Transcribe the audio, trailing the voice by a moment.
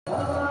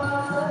What's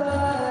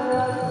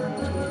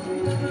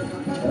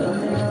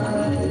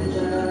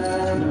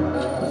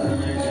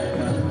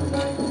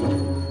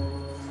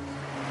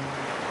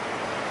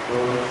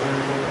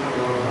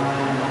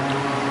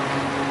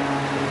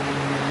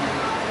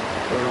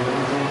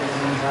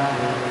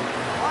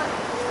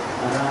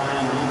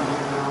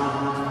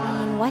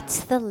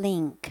the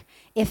link,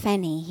 if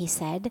any, he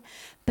said,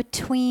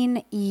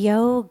 between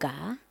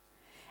yoga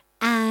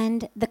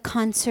and the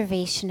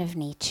conservation of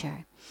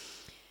nature?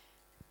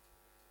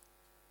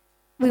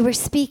 We were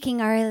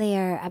speaking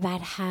earlier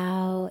about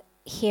how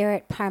here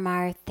at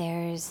Parmarth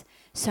there's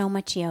so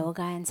much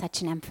yoga and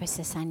such an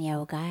emphasis on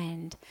yoga,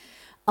 and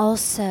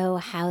also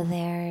how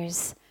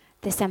there's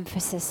this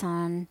emphasis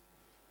on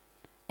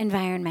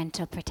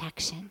environmental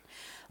protection.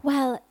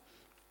 Well,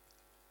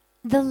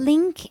 the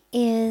link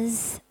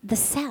is the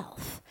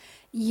self.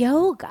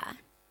 Yoga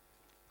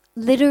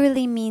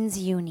literally means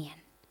union.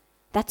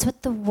 That's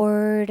what the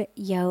word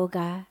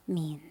yoga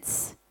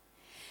means.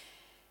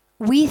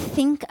 We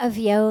think of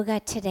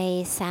yoga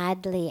today,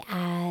 sadly,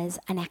 as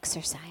an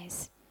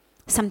exercise,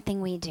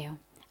 something we do.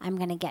 I'm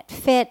going to get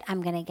fit,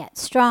 I'm going to get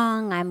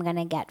strong, I'm going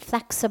to get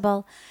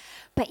flexible.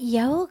 But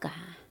yoga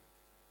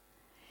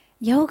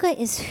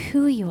is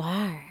who you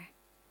are,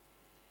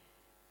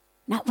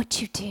 not what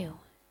you do.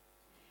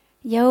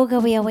 Yoga,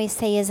 we always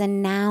say, is a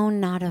noun,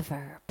 not a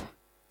verb.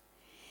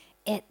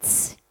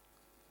 It's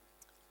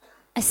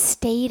a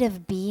state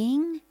of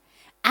being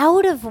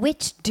out of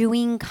which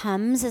doing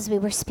comes, as we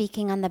were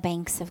speaking on the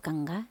banks of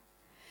Ganga.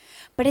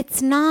 But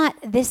it's not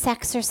this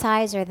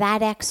exercise or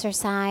that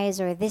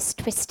exercise or this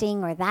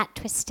twisting or that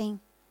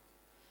twisting.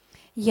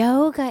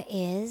 Yoga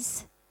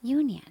is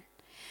union.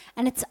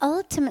 And it's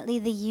ultimately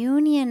the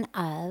union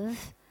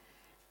of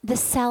the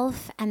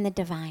self and the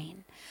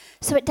divine.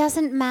 So it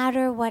doesn't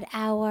matter what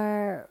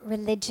our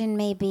religion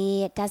may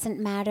be. It doesn't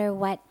matter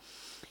what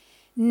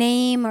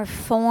name or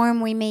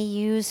form we may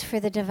use for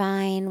the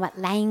divine, what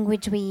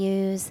language we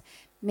use,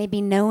 maybe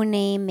no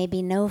name,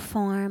 maybe no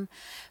form.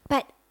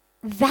 But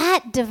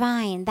that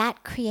divine,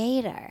 that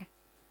creator,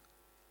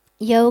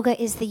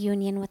 yoga is the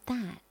union with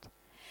that.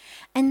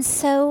 And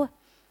so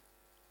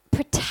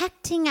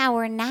protecting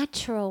our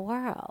natural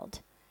world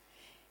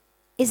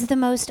is the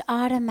most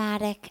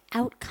automatic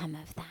outcome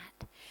of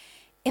that.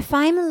 If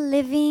I'm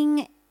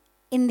living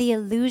in the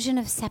illusion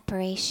of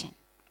separation,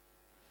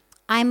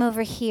 I'm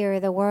over here,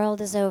 the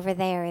world is over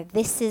there,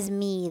 this is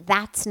me,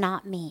 that's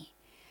not me.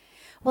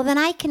 Well, then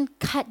I can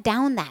cut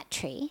down that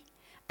tree,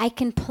 I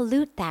can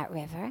pollute that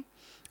river,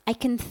 I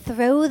can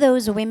throw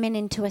those women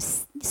into a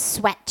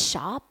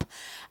sweatshop,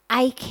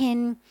 I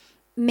can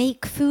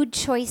make food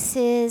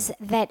choices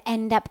that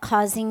end up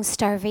causing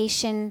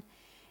starvation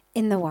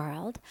in the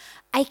world.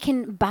 I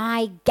can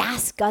buy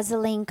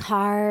gas-guzzling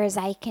cars.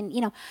 I can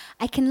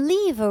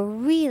leave a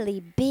really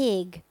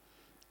big,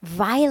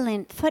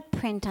 violent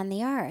footprint on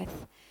the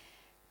earth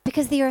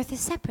because the earth is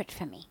separate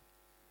from me.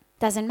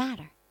 Doesn't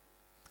matter.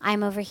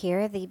 I'm over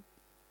here.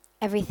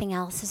 Everything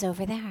else is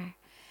over there.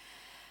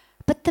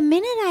 But the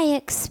minute I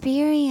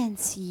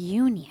experience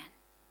union,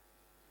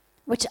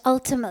 which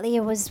ultimately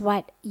was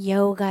what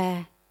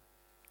yoga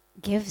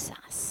gives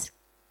us,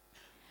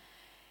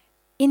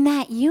 in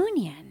that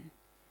union,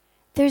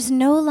 there's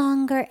no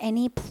longer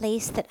any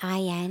place that I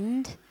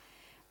end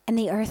and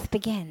the earth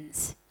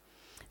begins.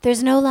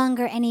 There's no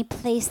longer any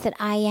place that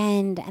I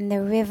end and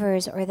the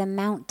rivers or the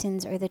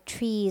mountains or the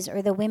trees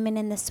or the women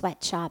in the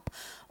sweatshop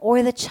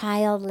or the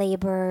child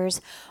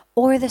laborers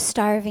or the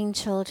starving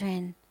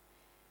children.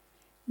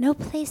 No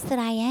place that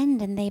I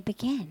end and they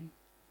begin.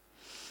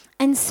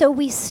 And so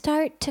we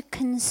start to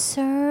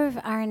conserve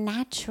our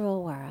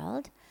natural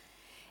world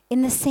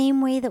in the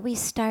same way that we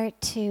start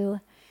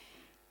to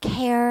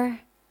care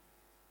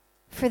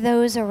for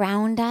those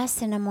around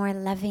us in a more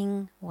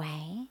loving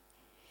way,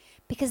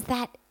 because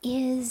that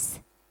is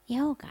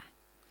yoga.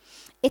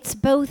 It's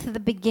both the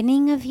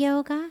beginning of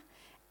yoga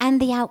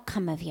and the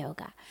outcome of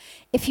yoga.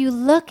 If you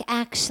look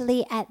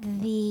actually at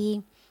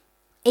the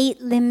 8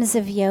 limbs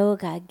of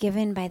yoga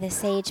given by the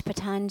sage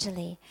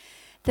Patanjali,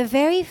 the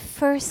very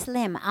first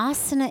limb,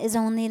 asana, is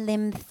only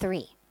limb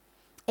 3.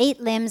 8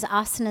 limbs,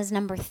 asana is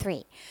number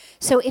 3.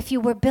 So if you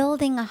were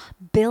building a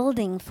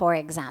building, for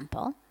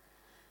example,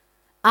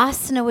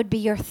 asana would be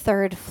your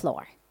 3rd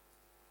floor.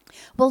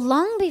 Well,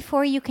 long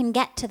before you can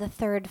get to the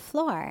 3rd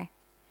floor,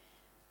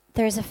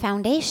 there's a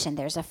foundation,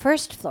 there's a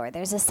 1st floor,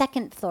 there's a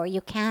 2nd floor.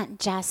 You can't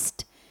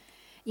just,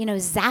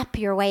 zap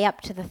your way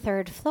up to the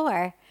 3rd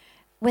floor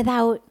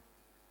without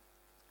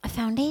a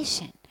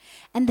foundation.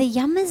 And the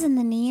yamas and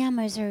the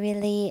niyamas are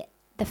really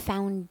the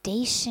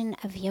foundation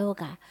of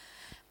yoga.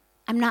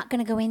 I'm not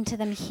going to go into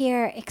them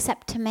here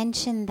except to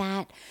mention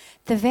that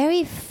the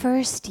very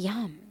first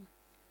yam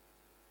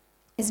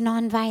is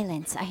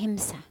non-violence,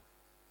 ahimsa.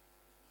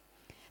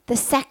 The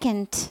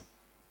 2nd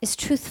is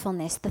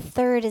truthfulness. The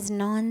 3rd is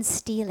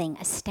non-stealing,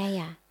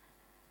 asteya.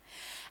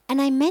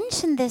 And I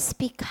mention this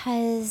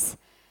because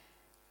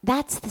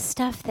that's the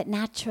stuff that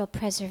natural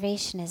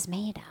preservation is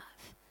made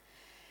of.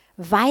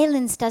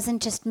 Violence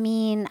doesn't just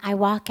mean I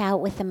walk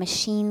out with a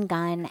machine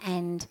gun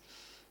and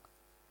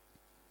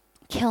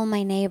kill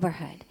my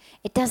neighborhood.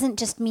 It doesn't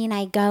just mean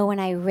I go and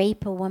I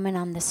rape a woman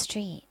on the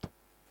street.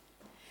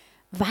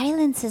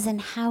 Violence is in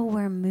how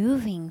we're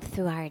moving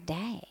through our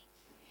day.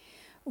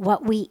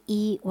 What we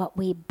eat, what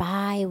we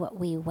buy, what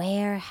we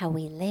wear, how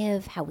we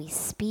live, how we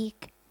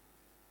speak,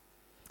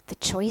 the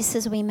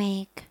choices we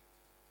make.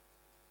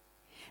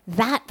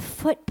 That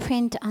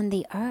footprint on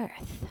the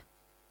earth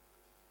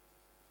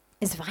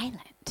is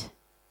violent,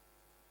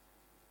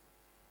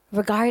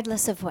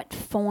 regardless of what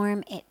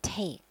form it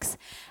takes.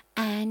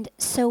 And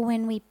so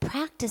when we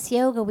practice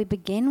yoga, we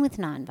begin with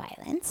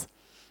nonviolence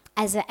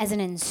as an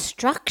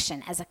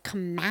instruction, as a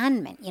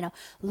commandment. You know,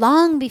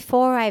 long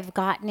before I've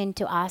gotten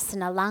into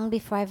asana, long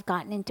before I've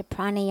gotten into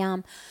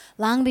pranayama,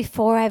 long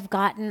before I've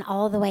gotten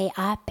all the way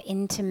up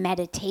into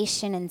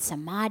meditation and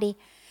samadhi,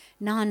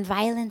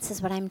 nonviolence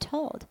is what I'm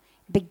told.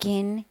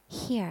 Begin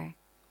here.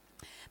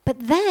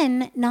 But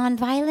then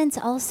nonviolence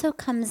also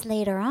comes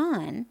later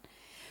on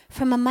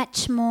from a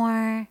much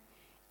more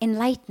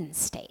enlightened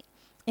state.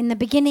 In the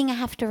beginning, I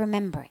have to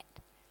remember it.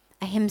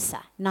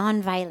 Ahimsa,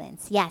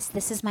 nonviolence. Yes,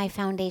 this is my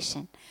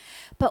foundation.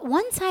 But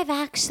once I've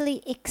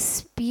actually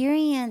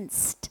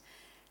experienced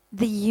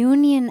the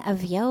union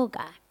of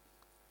yoga,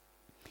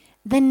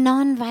 then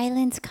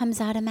nonviolence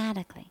comes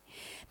automatically.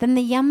 Then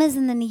the yamas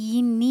and the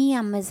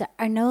niyamas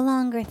are no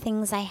longer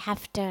things I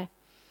have to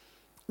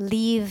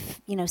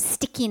leave,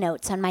 sticky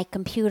notes on my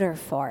computer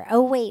for.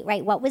 Oh, wait,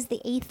 right, what was the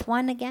 8th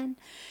one again?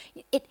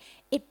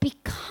 It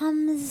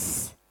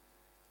becomes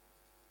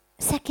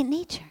second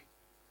nature.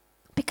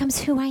 It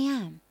becomes who I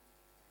am.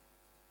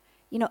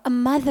 A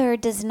mother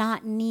does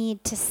not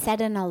need to set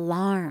an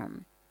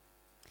alarm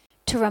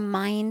to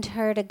remind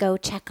her to go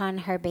check on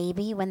her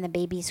baby when the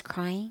baby's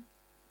crying.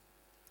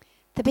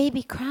 The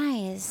baby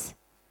cries.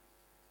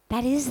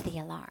 That is the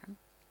alarm.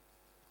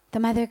 The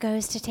mother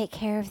goes to take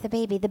care of the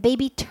baby. The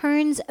baby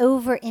turns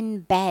over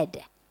in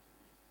bed.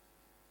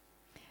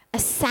 A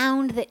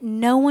sound that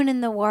no one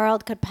in the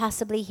world could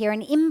possibly hear,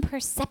 an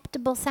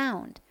imperceptible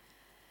sound.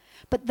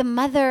 But the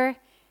mother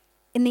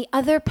in the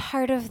other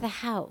part of the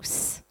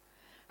house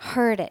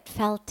heard it,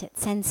 felt it,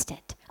 sensed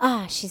it.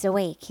 Ah, she's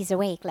awake, he's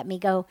awake, let me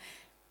go.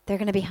 They're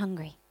going to be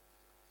hungry.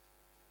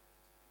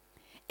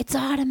 It's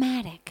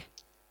automatic.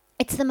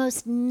 It's the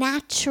most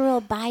natural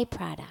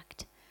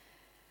byproduct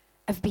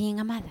of being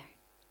a mother.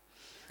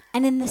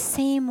 And in the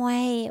same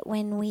way,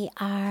 when we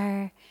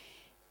are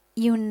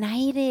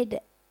united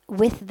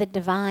with the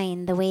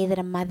divine, the way that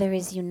a mother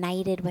is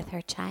united with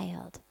her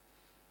child,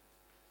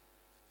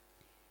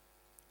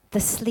 the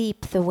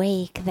sleep, the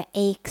wake, the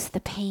aches, the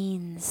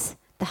pains,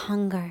 the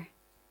hunger,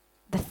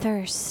 the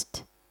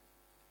thirst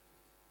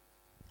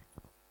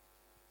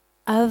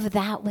of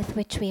that with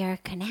which we are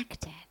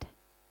connected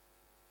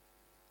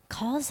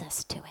calls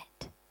us to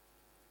it.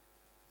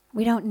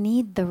 We don't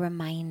need the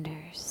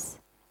reminders.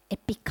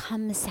 It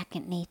becomes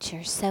second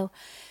nature. So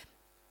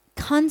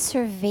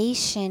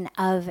conservation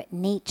of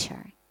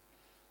nature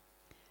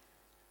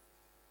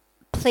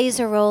plays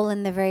a role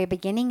in the very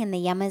beginning in the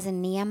yamas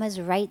and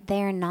niyamas, right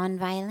there,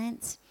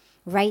 non-violence,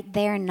 right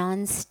there,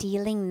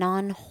 non-stealing,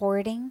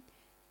 non-hoarding,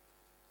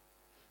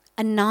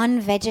 a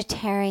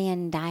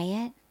non-vegetarian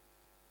diet.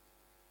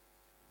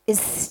 Is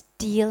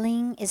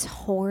stealing, is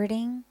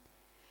hoarding.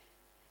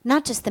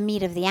 Not just the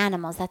meat of the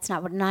animals, that's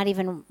not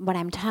even what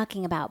I'm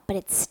talking about, but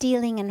it's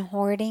stealing and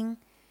hoarding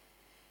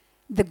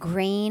the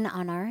grain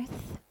on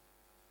earth.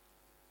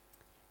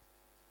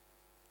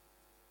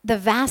 The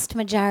vast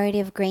majority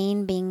of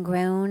grain being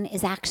grown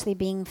is actually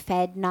being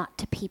fed not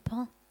to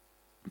people,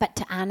 but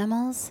to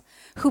animals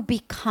who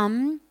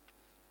become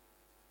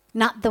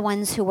not the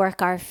ones who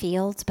work our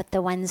fields, but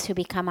the ones who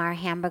become our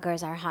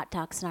hamburgers, our hot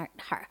dogs, and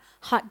our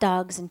hot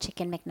dogs and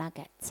chicken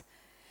McNuggets.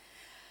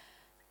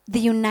 The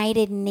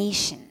United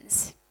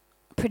Nations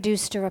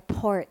produced a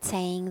report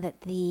saying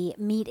that the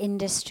meat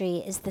industry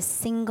is the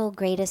single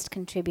greatest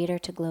contributor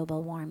to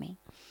global warming.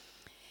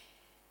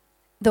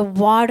 The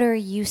water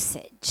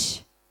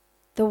usage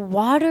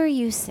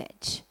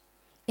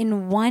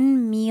in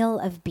one meal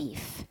of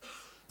beef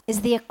is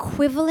the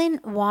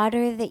equivalent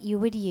water that you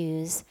would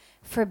use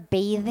for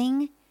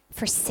bathing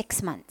for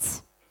 6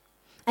 months.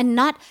 And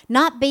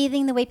not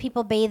bathing the way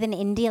people bathe in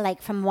India,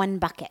 like from one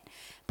bucket,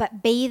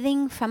 but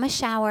bathing from a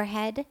shower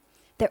head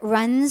that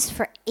runs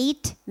for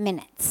 8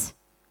 minutes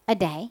a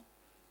day,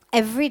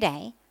 every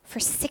day, for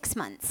 6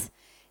 months.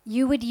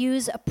 You would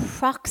use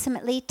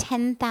approximately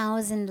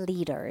 10,000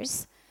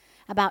 liters,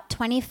 about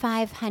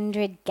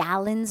 2,500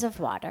 gallons of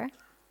water,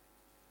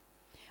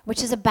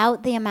 which is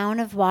about the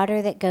amount of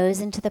water that goes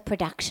into the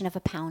production of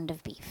a pound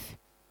of beef.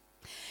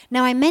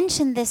 Now, I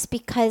mention this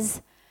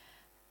because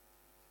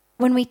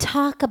when we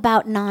talk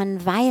about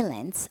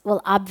nonviolence,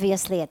 well,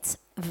 obviously it's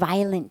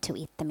violent to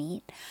eat the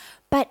meat,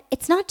 but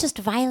it's not just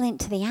violent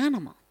to the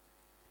animal.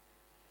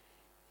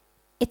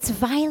 It's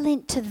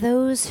violent to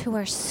those who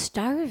are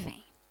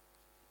starving,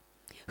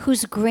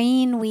 whose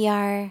grain we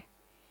are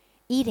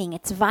eating.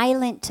 It's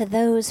violent to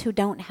those who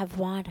don't have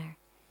water.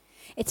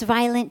 It's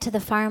violent to the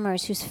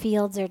farmers whose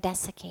fields are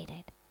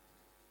desiccated.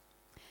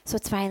 So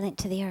it's violent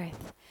to the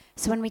earth.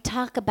 So when we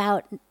talk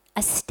about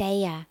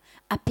asteya,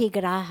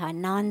 apigraha,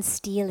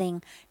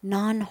 non-stealing,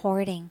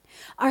 non-hoarding,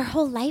 our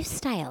whole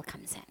lifestyle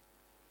comes in.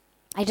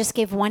 I just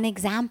gave one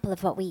example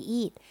of what we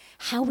eat,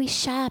 how we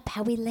shop,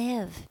 how we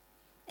live.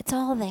 It's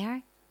all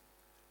there.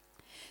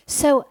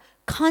 So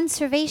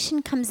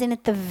conservation comes in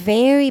at the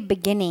very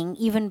beginning,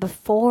 even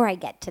before I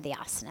get to the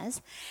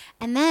asanas.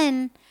 And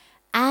then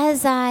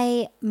as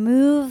I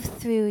move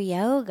through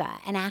yoga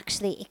and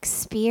actually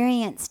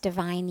experience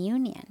divine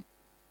union,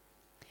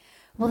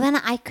 well, then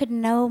I could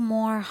no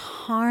more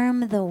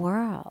harm the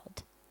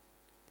world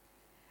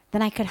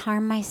than I could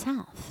harm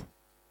myself,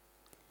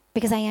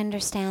 because I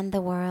understand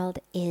the world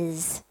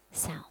is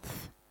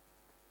self.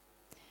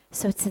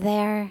 So it's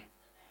there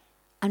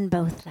on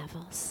both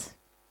levels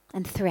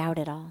and throughout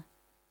it all.